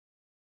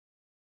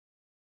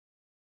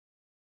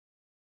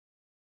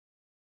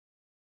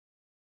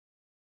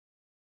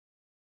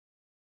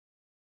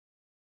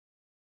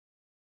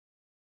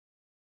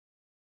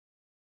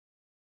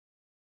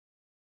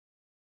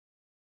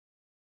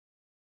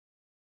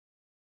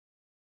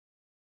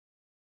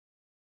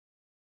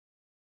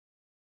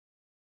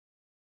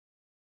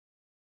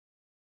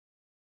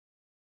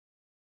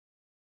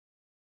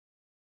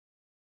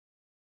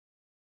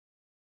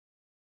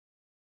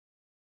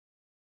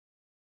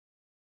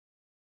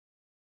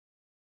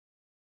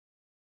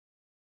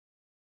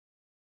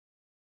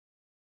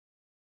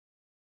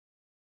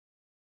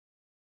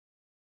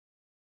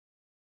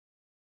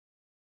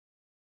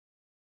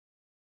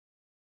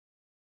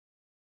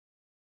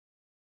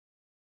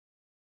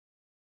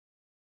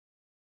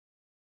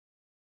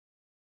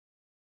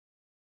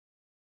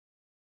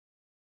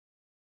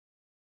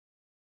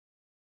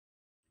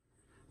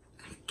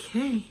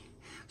Okay,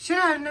 should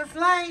have enough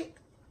light.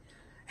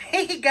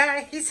 Hey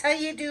guys, how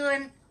you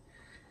doing?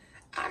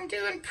 I'm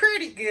doing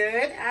pretty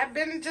good. I've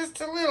been just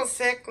a little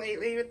sick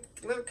lately with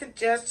a little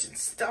congestion,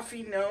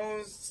 stuffy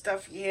nose,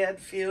 stuffy head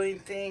feeling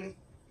thing.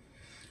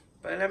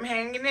 But I'm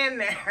hanging in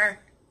there.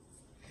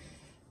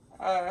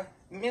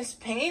 Miss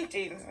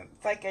painting.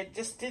 It's like I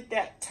just did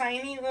that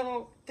tiny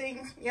little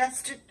thing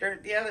yesterday, or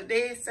the other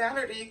day,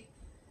 Saturday.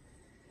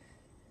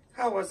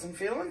 I wasn't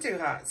feeling too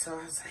hot, so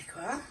I was like,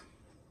 well,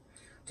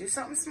 do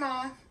something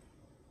small.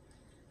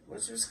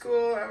 Was for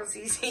school, that was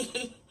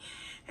easy.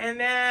 And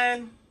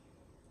then,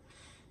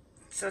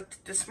 so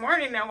this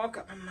morning I woke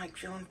up, I'm like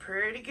feeling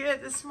pretty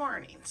good this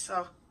morning.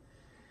 So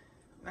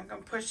I'm not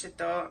gonna push it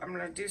though. I'm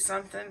gonna do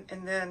something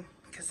and then,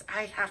 cause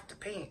I have to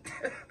paint.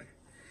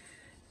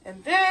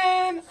 And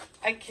then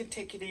I can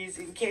take it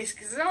easy in case,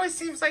 cause it always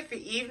seems like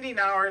the evening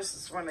hours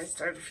is when I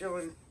started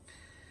feeling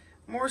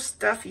more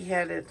stuffy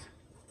headed.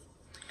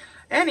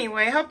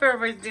 Anyway, hope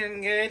everybody's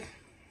doing good.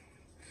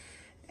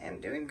 And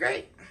doing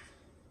great.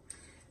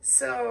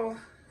 So,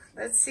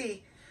 let's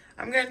see.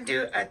 I'm going to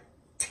do a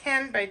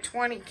 10 by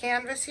 20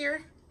 canvas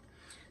here.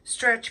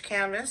 Stretch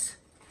canvas.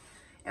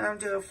 And I'm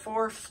doing a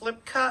 4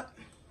 flip cup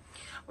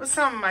with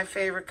some of my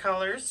favorite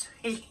colors.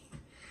 And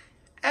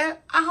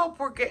I hope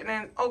we're getting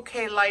an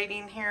okay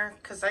lighting here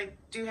because I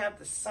do have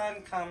the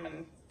sun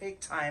coming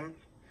big time.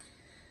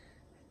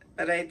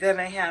 But then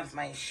I have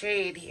my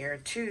shade here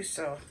too,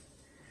 so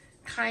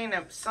kind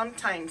of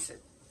sometimes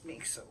it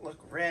makes it look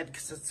red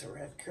because it's a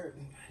red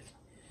curtain, but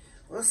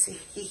we'll see.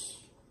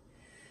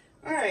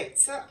 All right,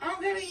 so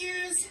I'm gonna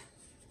use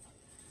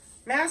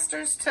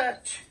Master's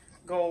Touch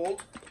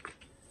Gold,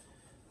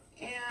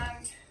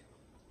 and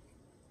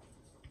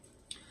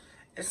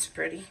it's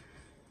pretty.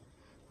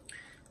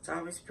 It's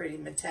always pretty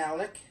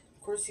metallic.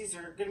 Of course, these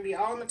are gonna be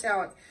all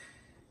metallic.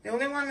 The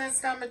only one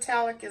that's not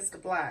metallic is the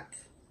black,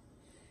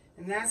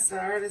 and that's the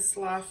Artist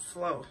Loft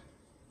Flow.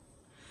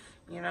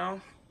 You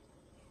know,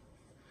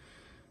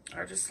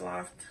 Artist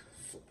Loft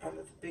out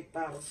of the big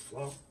bottles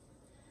flow.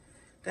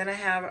 Then I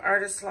have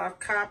Artist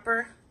Loft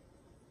Copper,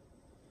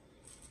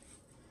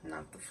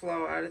 not the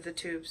flow out of the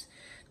tubes.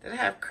 Then I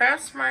have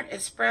Craft Smart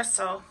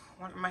Espresso,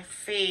 one of my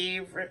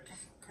favorite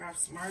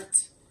Craft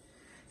Smarts,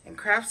 and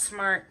Craft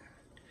Smart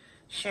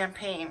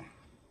Champagne.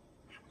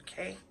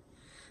 Okay,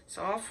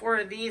 so all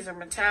 4 of these are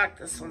metallic.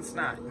 This one's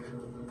not.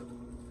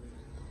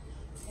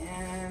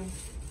 And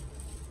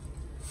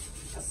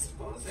I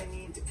suppose I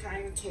need to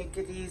kind of take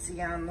it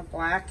easy on the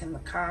black and the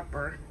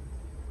copper.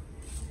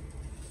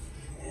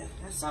 Yeah,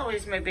 that's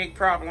always my big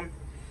problem,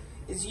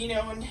 is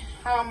knowing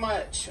how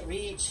much of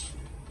each,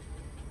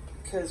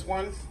 because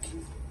one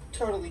can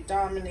totally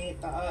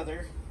dominate the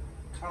other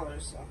color.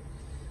 So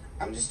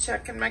I'm just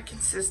checking my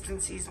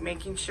consistencies,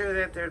 making sure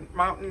that they're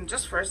mounting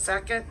just for a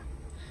second,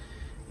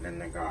 and then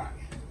they're gone.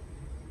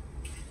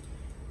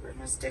 We're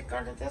gonna stick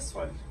onto this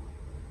one.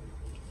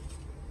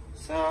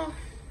 So,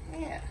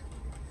 yeah.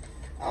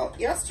 Oh,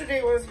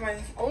 yesterday was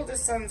my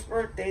oldest son's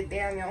birthday,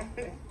 Daniel.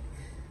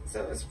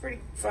 So it was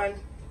pretty fun.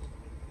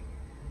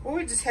 Well,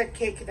 we just had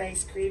cake and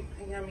ice cream,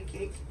 a yummy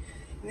cake.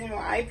 And then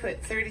I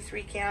put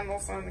 33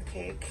 candles on the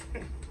cake.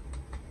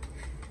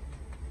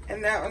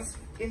 And that was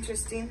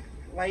interesting,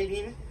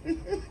 lighting.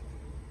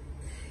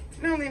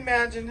 Can only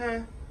imagine,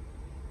 huh?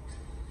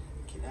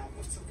 Get out,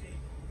 that's okay.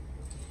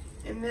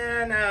 And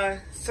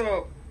then,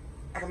 so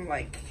I'm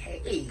like,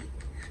 hey,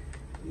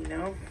 you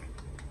know,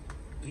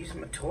 use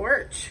my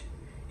torch.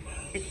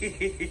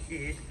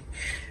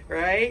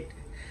 Right?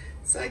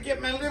 So I get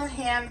my little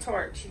hand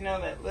torch, you know,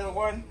 that little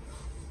one,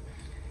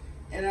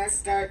 and I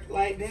start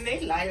lighting, and they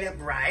light up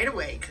right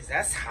away because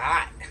that's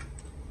hot.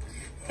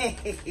 So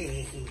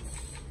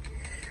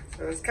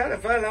it's kind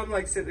of fun. I'm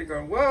like sitting there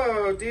going,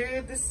 whoa,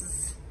 dude,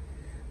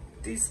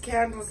 these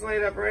candles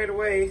light up right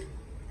away.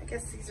 I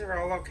guess these are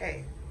all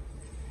okay.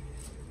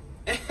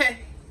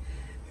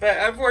 But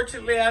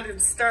unfortunately, I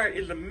didn't start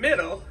in the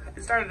middle. I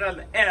started on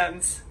the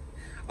ends,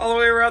 all the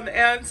way around the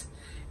ends.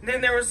 And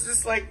then there was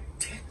just like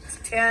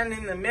 10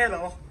 in the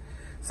middle.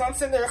 So I'm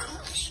sitting there,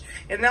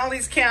 and all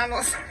these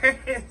candles.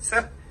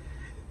 So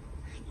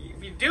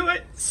if you do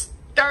it,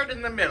 start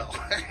in the middle,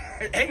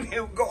 and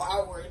you go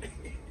outward.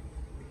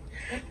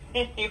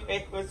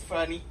 Anyway, it was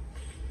funny.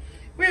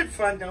 We had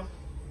fun though.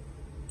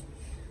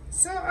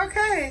 So,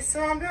 okay,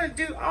 so I'm gonna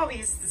do all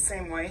these the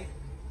same way.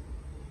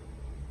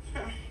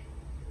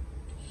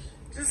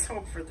 Just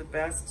hope for the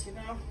best, you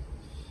know?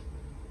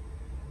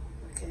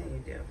 What can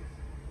you do?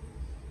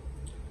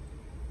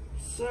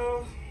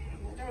 So,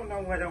 I don't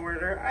know what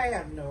order. I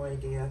have no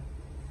idea.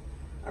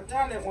 I've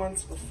done it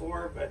once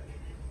before, but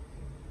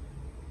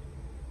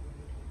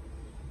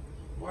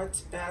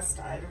what's best,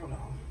 I don't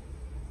know.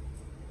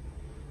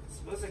 I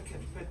suppose I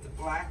could put the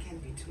black in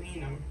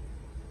between them.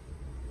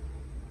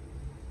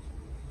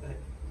 But,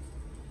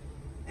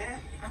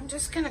 I'm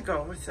just gonna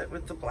go with it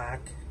with the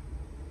black.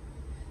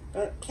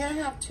 But can't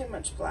have too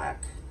much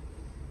black.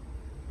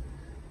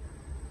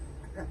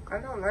 I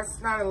know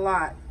that's not a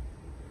lot,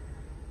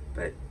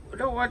 but we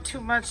don't want too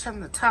much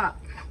on the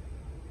top.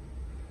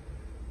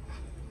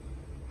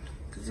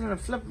 Because you're going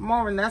to flip them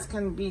over and that's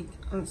going to be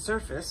on the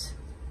surface.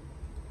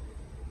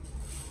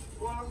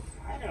 Well,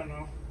 I don't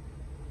know.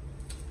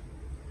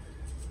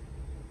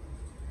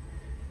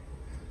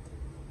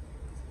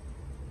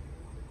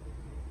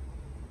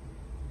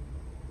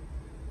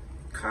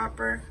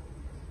 Copper.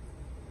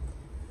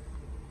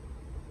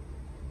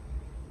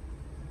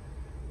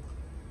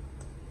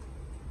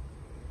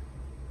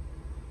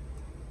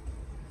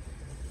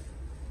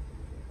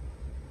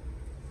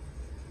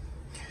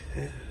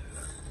 Who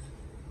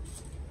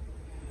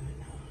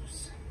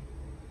knows?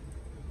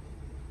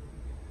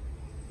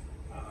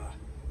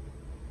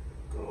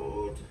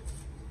 Gold.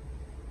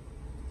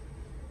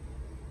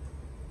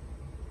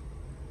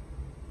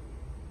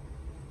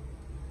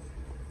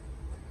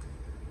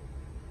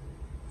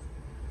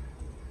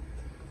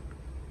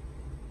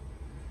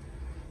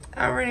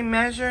 I already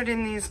measured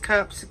in these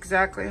cups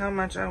exactly how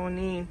much I will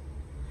need.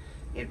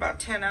 Need about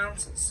 10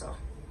 ounces, so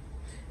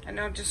I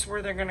know just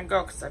where they're gonna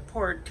go because I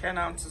poured 10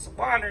 ounces of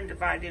water and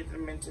divided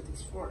them into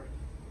these 4.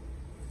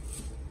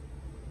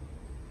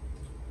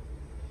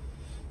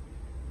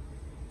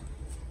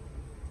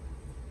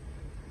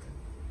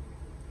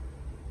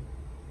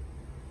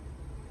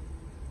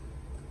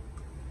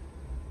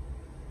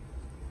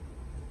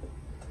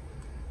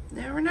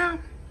 Never know.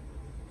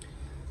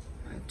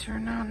 Might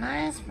turn out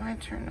nice,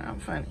 might turn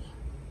out funny.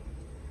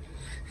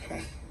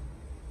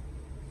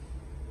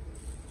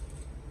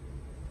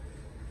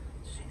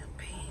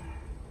 Champagne.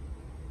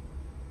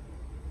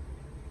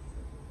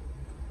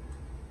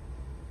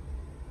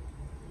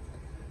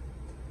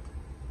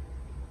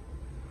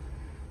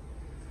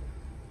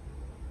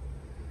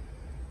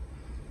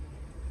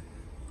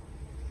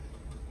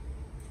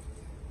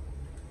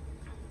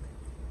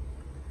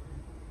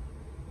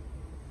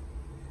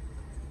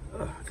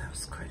 Oh, that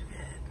was quite a bit.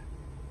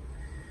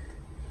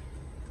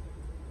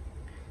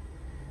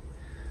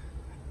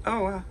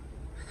 Oh, well,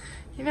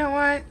 you know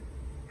what?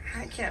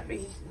 I can't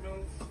be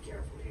real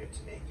careful here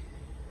today.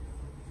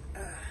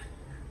 So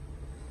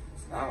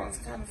that one's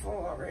kind of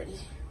full already.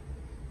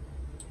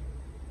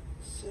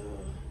 So,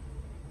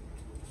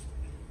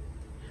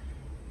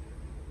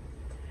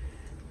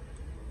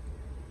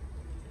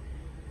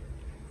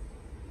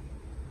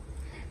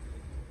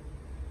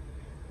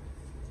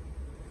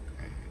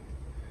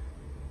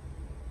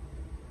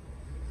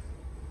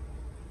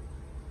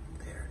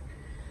 there.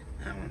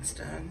 That one's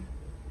done.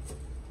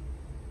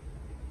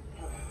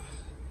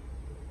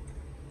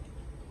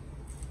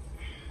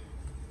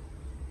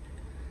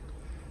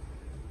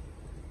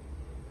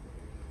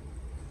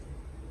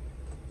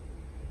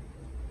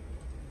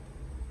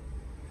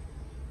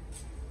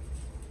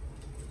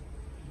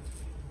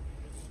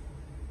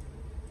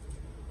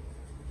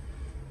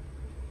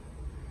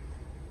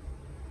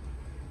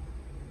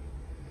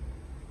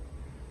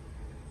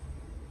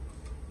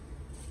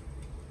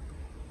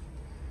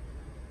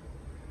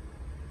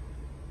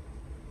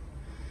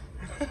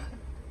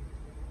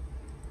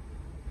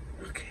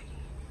 Okay.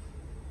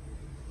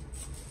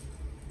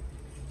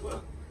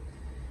 Well,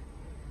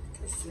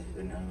 let's see,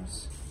 who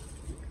knows?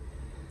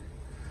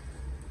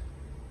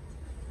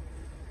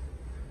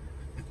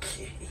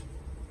 Okay.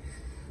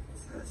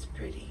 So that's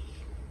pretty.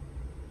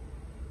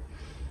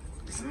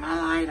 Is my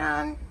light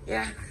on?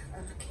 Yeah.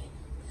 Okay.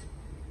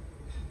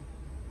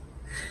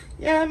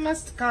 Yeah, I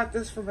must have caught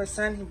this for my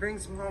son. He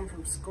brings them home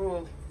from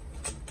school.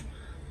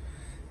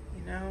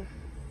 You know?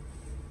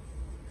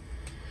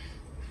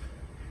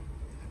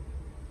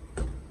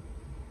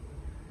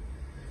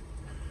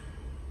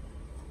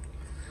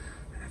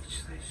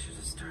 Actually, I should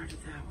have started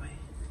that way.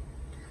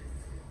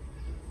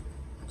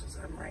 Because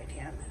I'm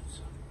right-handed,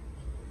 so.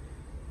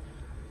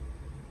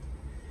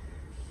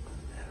 Put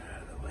that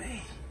out of the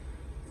way.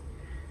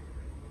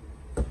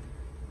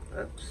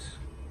 Oops.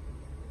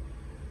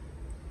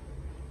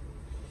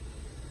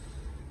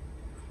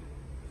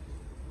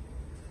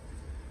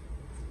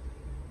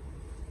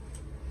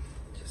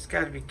 Just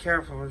got to be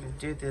careful when you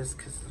do this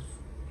because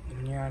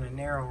when you're on a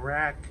narrow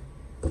rack.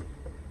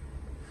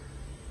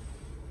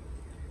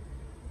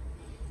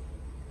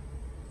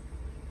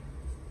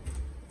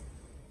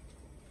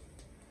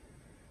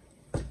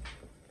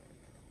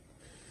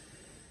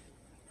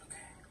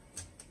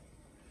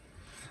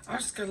 I'm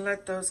just gonna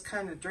let those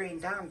kind of drain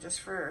down just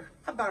for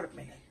about a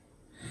minute.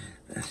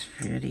 That's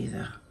pretty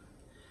though.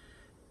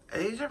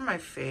 These are my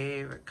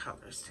favorite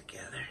colors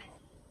together.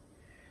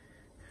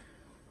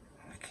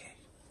 Okay.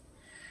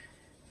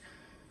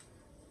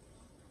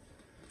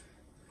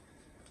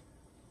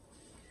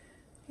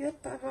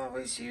 Yep, I've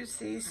always used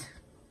these.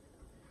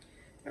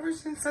 Ever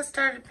since I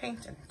started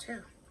painting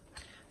too.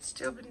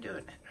 Still been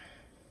doing it.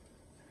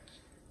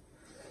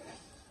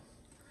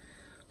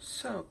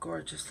 So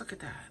gorgeous, look at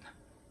that.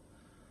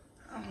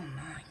 Oh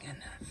my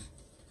goodness.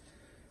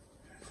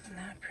 Isn't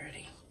that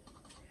pretty?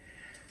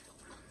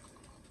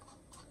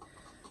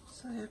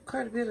 So I have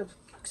quite a bit of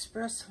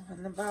espresso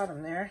on the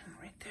bottom there,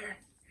 right there.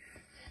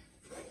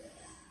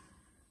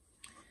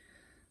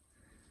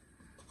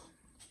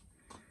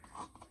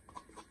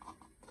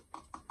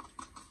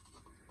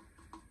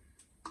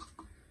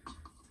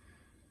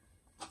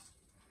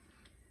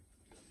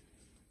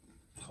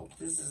 Hope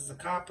this is the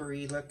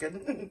coppery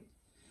looking.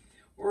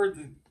 Or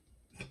the...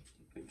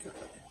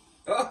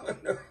 Oh,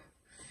 no. It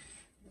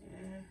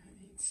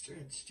ain't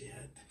stretched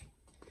yet.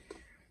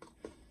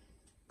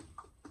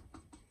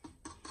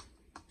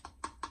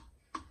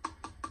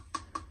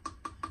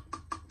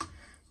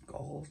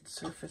 Gold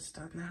surfaced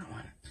on that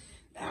one.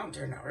 That'll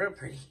turn out real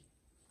pretty.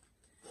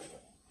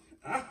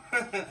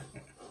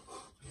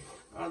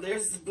 Oh,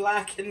 there's the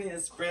black in the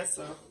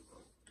espresso.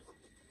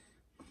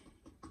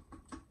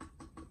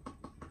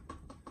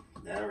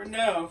 Never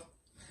know.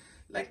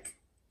 Like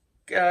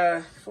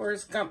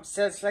Forrest Gump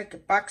says, like a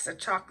box of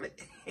chocolate.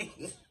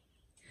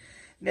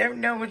 Never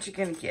know what you're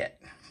going to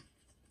get.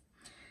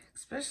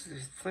 Especially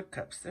these flip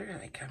cups. They're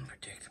like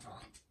unpredictable.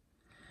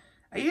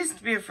 I used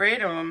to be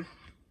afraid of them.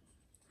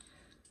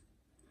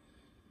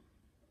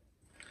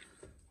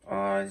 Oh,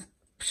 I'm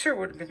sure it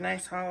would have been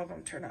nice all of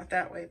them turn out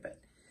that way, but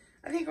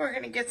I think we're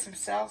going to get some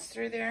cells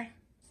through there.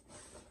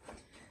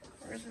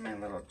 Where's my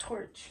little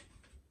torch?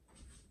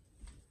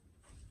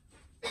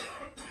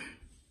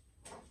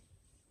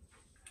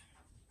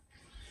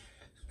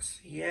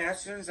 So yeah,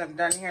 as soon as I'm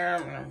done here,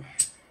 I'm going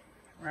to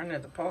run to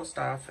the post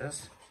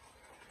office.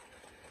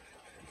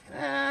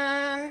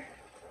 Then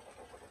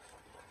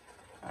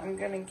I'm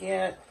going to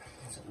get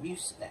some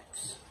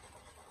Mucinex.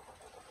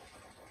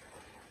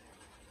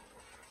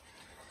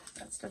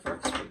 That stuff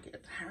works pretty good.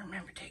 I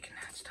remember taking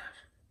that stuff.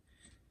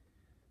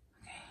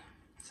 Okay,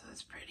 so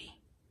that's pretty.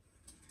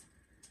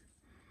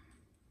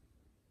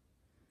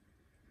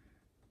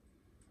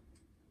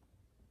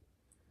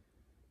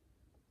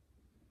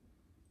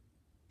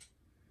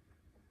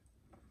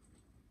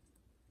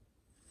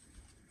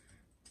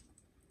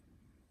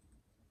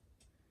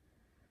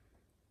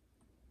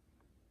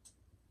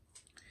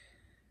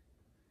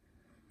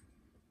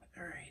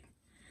 All right,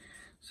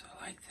 so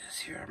like this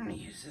here, I'm going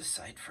to use this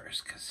side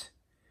first because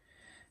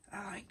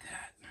I like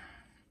that.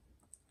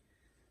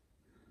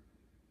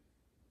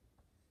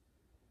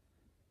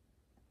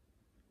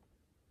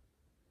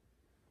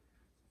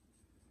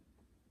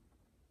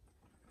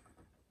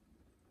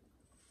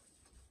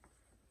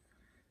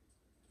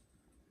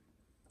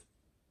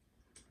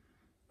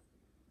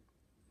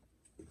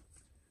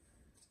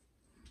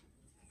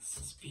 This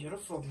is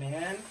beautiful,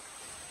 man.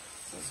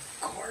 This is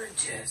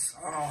gorgeous.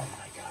 Oh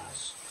my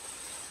gosh.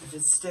 If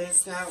it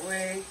stays that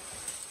way.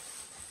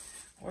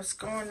 What's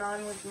going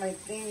on with my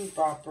thingy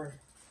bopper?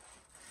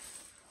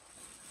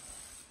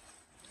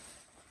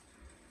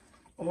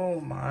 Oh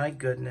my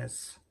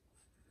goodness.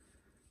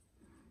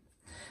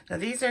 Now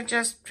these are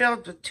just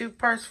filled with 2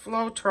 parts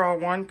Floetrol,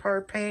 1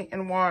 part paint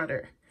and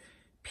water.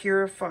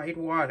 Purified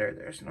water.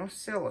 There's no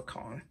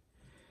silicone.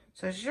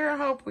 So I sure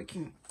hope we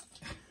can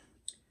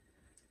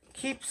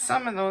keep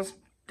some of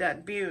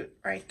that butte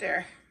right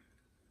there.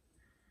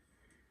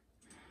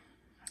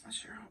 I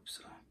sure hope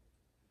so.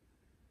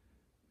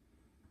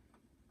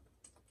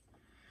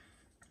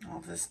 All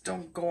this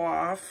don't go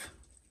off.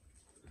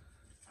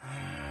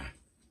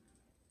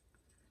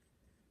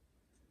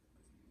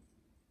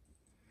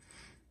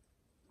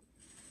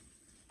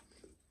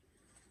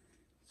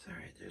 It's all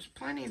right. There's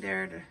plenty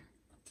there to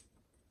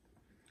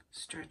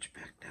stretch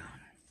back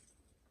down.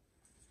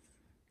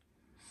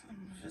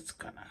 Some of it's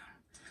gonna.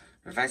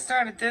 But if I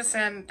start at this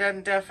end,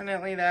 then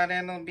definitely that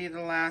end will be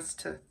the last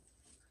to.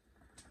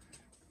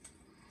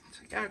 So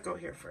I gotta go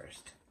here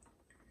first.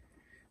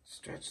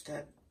 Stretch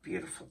that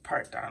beautiful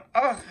part down.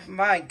 Oh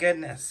my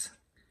goodness.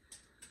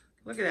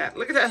 Look at that.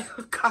 Look at that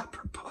little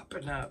copper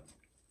popping up.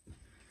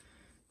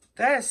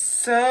 That is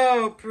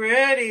so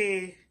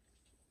pretty.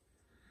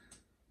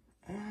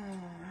 Oh,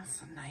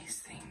 that's a nice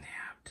thing to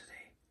have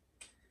today.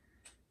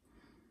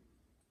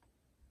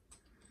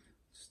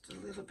 Just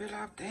a little bit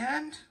off the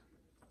end.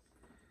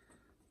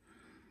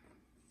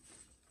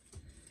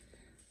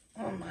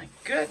 Oh my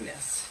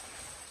goodness.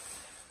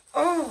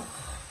 Oh.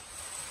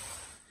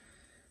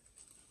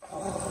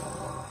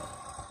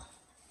 Oh.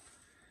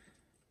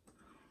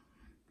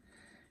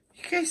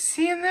 You guys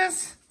seeing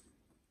this?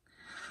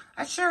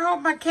 I sure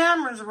hope my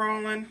camera's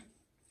rolling.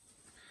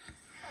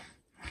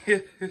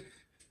 Oh,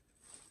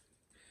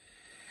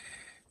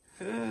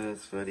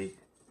 that's funny.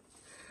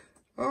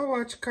 I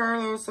watch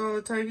Carlos all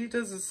the time. He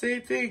does the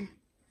same thing.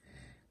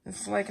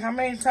 It's like, how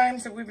many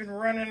times have we been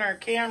running our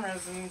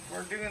cameras and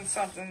we're doing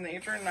something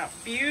that turned out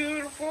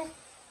beautiful?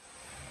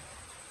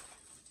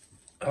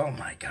 Oh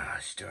my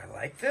gosh, do I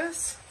like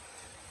this?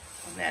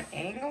 On that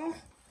angle?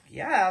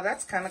 Yeah,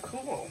 that's kind of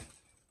cool.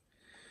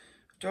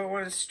 Do I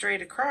want to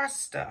straight across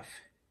stuff?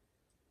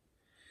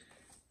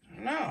 I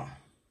don't know.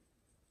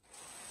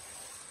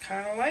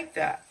 Kind of like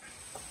that.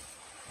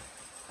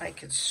 I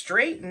could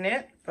straighten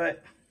it,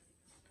 but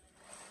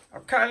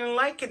I'm kind of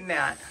liking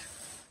that.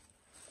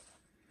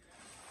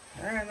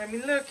 All right, let me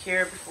look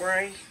here before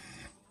I...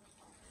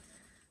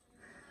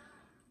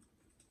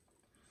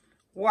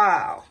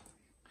 Wow.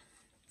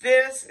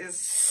 This is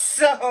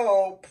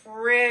so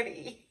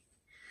pretty.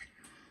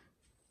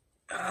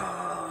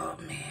 Oh,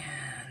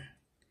 man.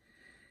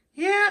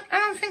 Yeah, I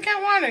don't think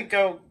I want to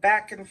go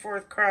back and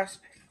forth cross.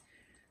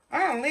 I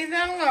don't leave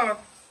that alone.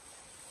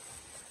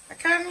 I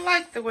kind of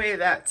like the way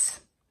that's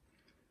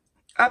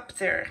up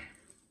there.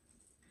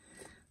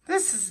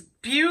 This is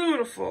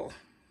beautiful.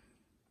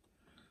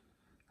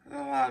 There's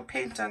a lot of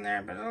paint on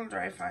there, but it'll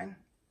dry fine.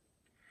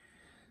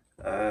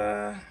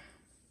 Yeah,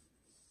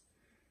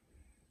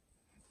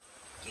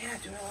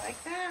 do I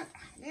like that?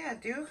 Yeah, I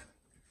do.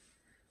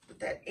 With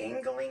that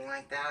angling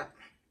like that.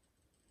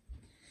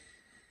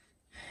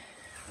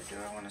 Or do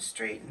I want to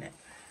straighten it?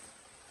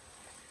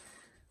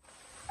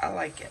 I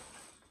like it.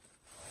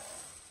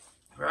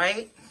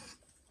 Right?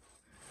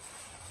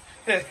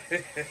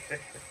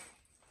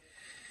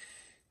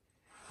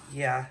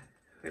 Yeah,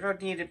 we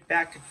don't need it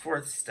back and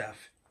forth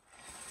stuff.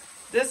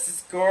 This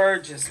is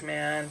gorgeous,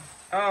 man.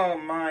 Oh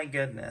my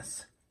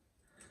goodness.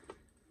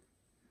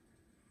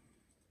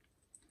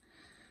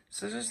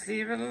 So just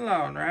leave it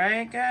alone,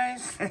 right,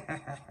 guys?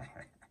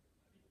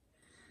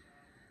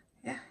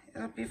 Yeah,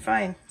 it'll be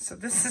fine. So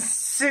this is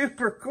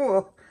super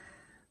cool.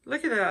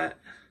 Look at that.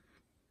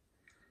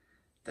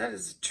 That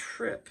is a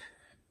trip.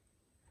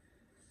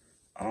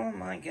 Oh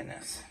my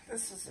goodness.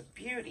 This is a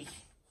beauty.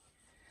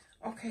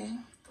 Okay.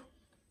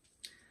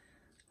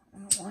 I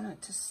don't want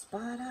it to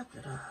spot up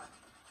at all.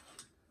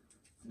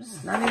 I'm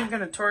just not even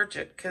going to torch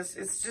it because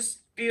it's just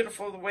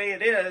beautiful the way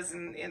it is,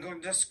 and it'll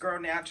just grow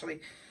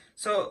naturally.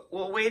 So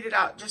we'll wait it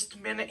out just a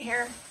minute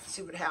here,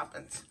 see what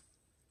happens.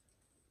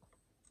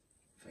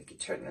 If I could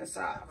turn this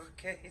off.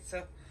 Okay,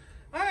 so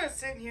I was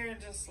sitting here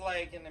just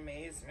like in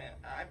amazement.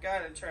 I've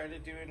got to try to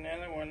do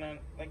another one on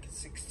like a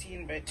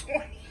 16 by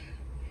 20.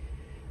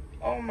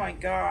 Oh my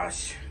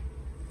gosh.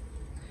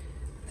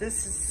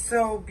 This is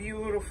so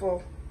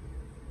beautiful.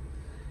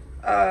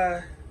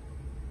 I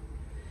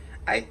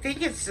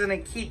think it's gonna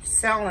keep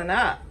selling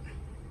up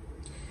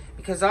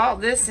because all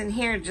this in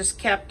here just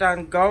kept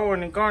on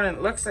going and going, and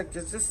it looks like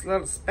there's just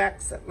little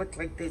specks that look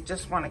like they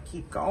just want to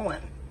keep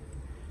going.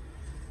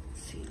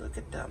 See, look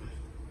at them.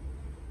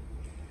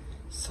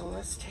 So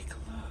let's take a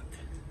look.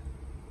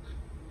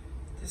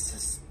 This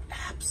is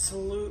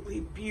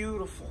absolutely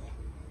beautiful.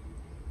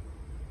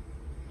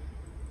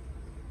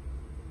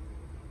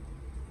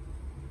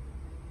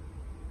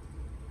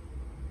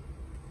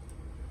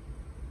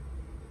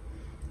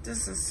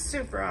 This is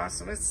super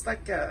awesome. It's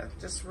like a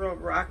just real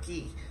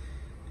rocky,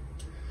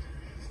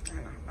 I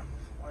don't know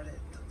what it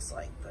looks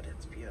like, but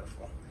it's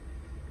beautiful.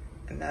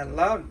 And I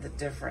love the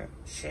different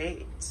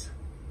shades.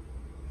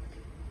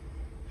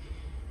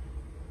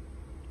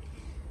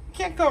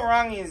 Can't go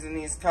wrong using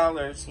these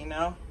colors, you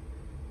know?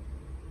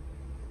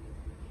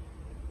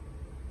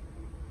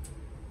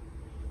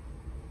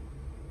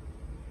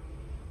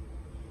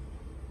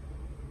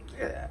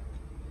 Look at that.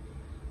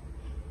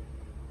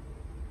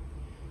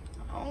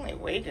 I only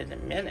waited a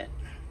minute.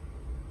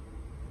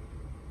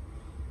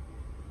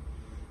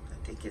 I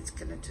think it's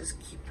gonna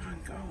just keep on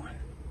going.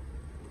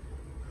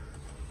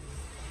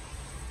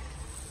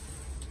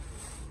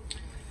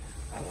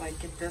 I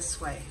like it this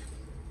way.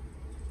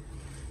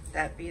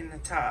 That being the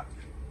top.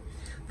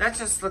 That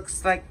just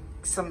looks like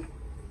some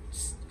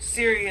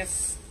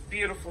serious,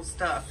 beautiful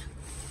stuff.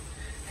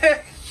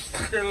 I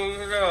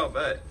don't know,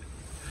 but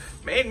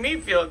made me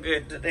feel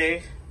good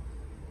today.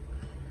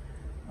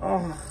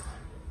 Oh.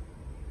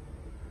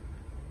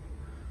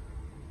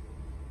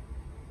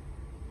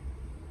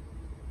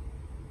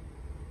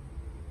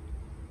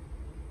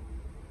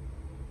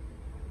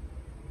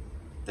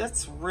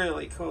 That's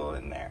really cool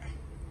in there.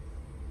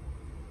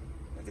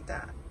 Look at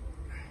that.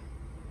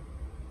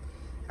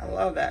 I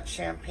love that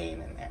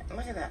champagne in there.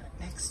 Look at that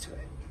next to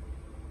it.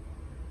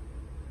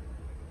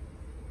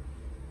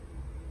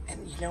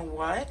 And you know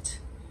what?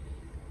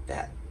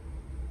 That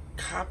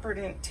copper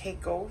didn't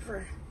take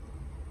over.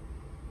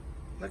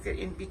 Look at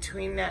in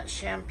between that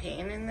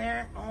champagne in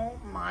there. Oh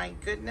my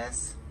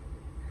goodness.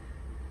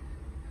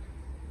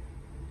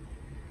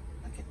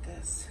 Look at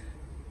this.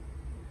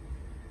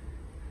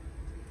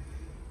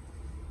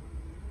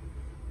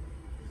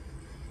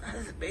 That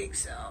is a big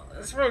cell.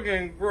 It's really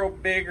gonna grow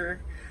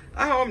bigger.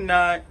 I hope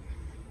not.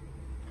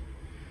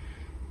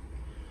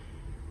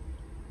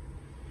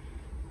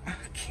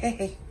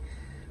 Okay.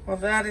 Well,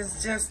 that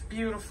is just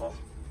beautiful.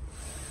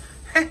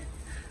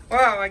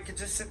 Wow, I could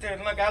just sit there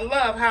and look. I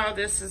love how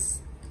this is,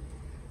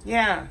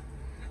 yeah,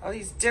 all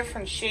these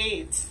different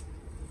shades.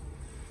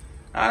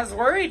 I was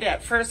worried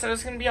at first that it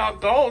was going to be all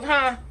gold,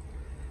 huh?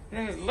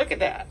 And then look at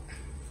that.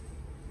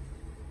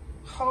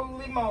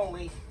 Holy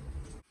moly.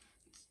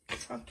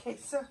 Okay,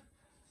 so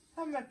I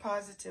have my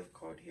positive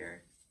quote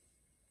here.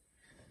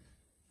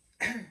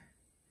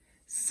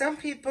 Some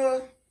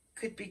people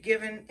could be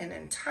given an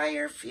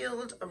entire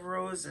field of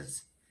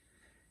roses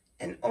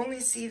and only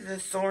see the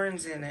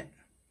thorns in it.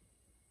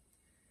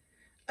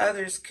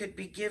 Others could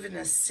be given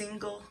a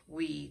single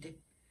weed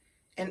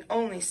and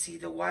only see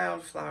the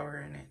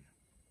wildflower in it.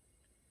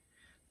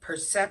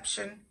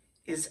 Perception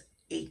is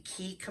a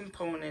key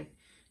component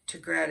to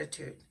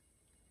gratitude,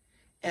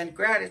 and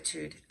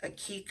gratitude a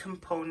key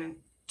component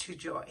to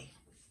joy.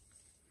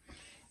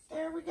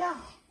 There we go.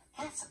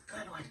 That's a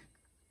good one.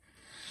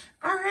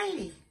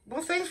 Alrighty.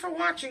 Well, thanks for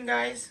watching,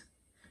 guys.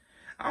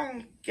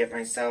 I'll get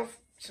myself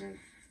some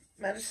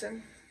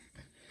medicine.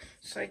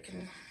 so I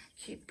can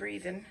keep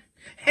breathing.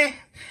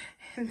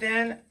 And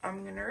then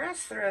I'm going to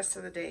rest the rest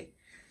of the day.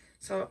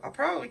 So I'll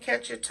probably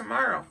catch you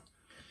tomorrow.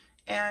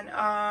 And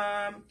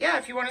yeah,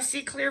 if you want to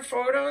see clear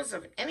photos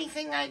of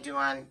anything I do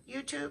on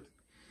YouTube,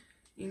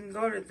 you can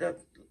go to the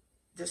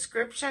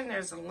description.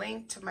 There's a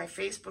link to my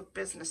Facebook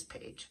business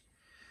page.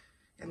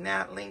 And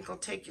that link will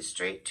take you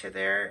straight to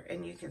there,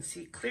 and you can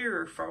see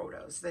clearer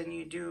photos than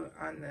you do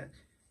on the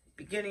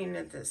beginning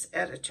of this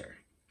editor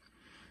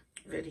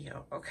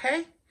video,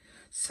 okay?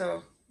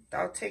 So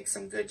I'll take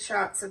some good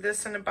shots of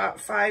this in about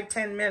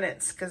 5-10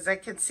 minutes, because I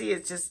can see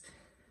it's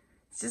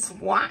just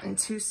wanting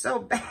to so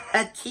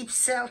bad. Keep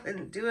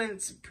selling, doing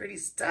some pretty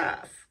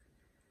stuff.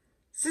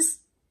 It's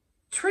just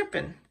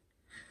tripping.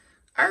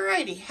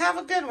 Alrighty, have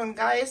a good one,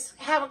 guys.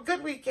 Have a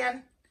good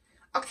weekend.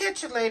 I'll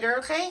catch you later,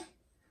 okay?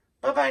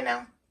 Bye-bye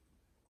now.